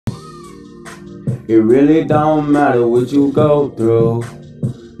It really don't matter what you go through,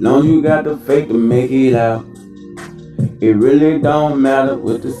 long you got the faith to make it out. It really don't matter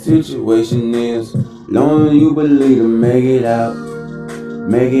what the situation is, long as you believe to make it out.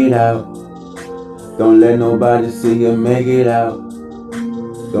 Make it out. Don't let nobody see you make it out.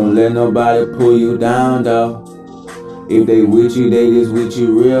 Don't let nobody pull you down though. If they with you, they just with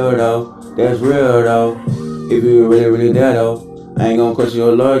you real though. That's real though. If you really there though, I ain't gonna question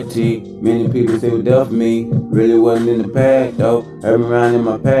your loyalty. Many people say were there for me, really wasn't in the past though. Heard me around in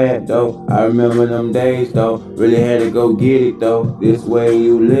my past though. I remember them days though, really had to go get it though. This way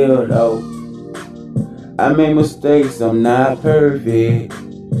you live though. I made mistakes, I'm not perfect,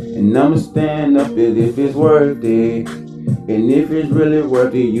 and I'ma stand up as if it's worth it. And if it's really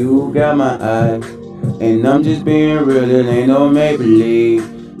worth it, you got my eyes. And I'm just being real, it ain't no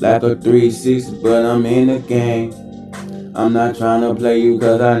make-believe. Like a 360, but I'm in the game. I'm not trying to play you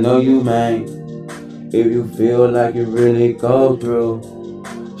cause I know you, man. If you feel like you really go through,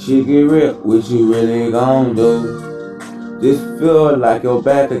 shit get real, what you really gon' do? Just feel like your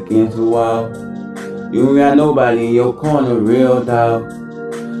back against the wall. You ain't got nobody in your corner, real dog.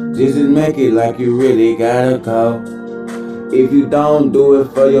 Just make it like you really gotta go. If you don't do it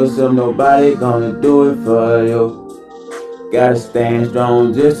for yourself, nobody gonna do it for you. Gotta stand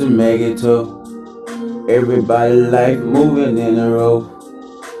strong just to make it too. Everybody life moving in a row.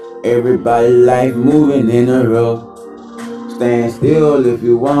 Everybody life moving in a row. Stand still if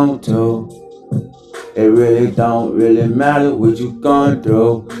you want to. It really don't really matter what you going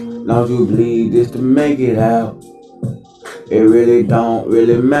through, long as you bleed just to make it out. It really don't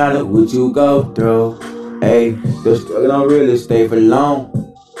really matter what you go through. Hey, the struggle don't really stay for long.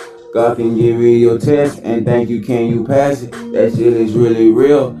 God can give you your test and thank you, can you pass it? That shit is really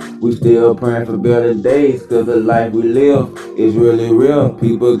real. We still praying for better days, cause the life we live is really real.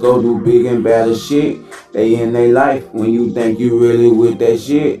 People go through big and bad shit, they in their life when you think you really with that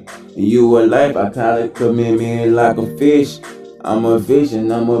shit. And you a life, I kinda commit me like a fish. I'm a fish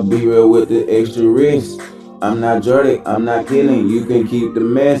and I'ma be real with the extra risk. I'm not Jordan, I'm not kidding, you can keep the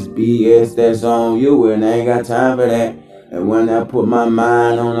mess. BS, that's on you and I ain't got time for that. And when I put my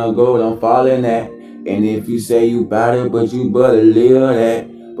mind on a goal, don't fall in that. And if you say you bout it, but you better live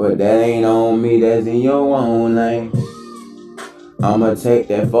that. But that ain't on me, that's in your own lane. I'ma take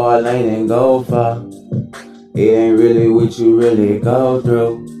that far lane and go far. It ain't really what you really go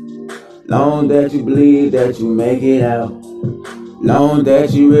through, long that you believe that you make it out. Long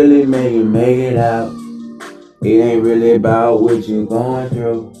that you really make it out. It ain't really about what you going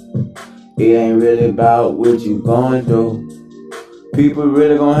through. It ain't really about what you going through. People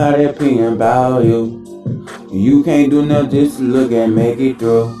really gonna have their opinion about you. You can't do nothing, just look and make it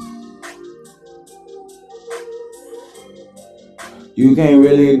through. You can't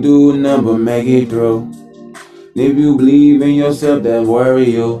really do nothing but make it through. If you believe in yourself, that worry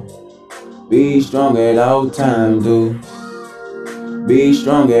you. Be strong at all times, dude. Be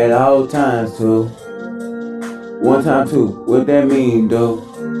strong at all times, too. One time, too. What that mean, dude?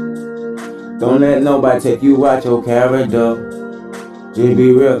 Don't let nobody take you out your character. Just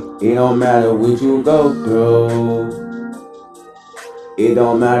be real. It don't matter what you go through. It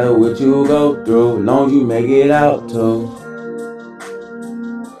don't matter what you go through, long as you make it out, too.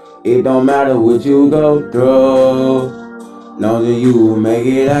 It don't matter what you go through, long as you make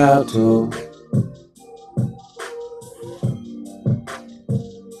it out, too.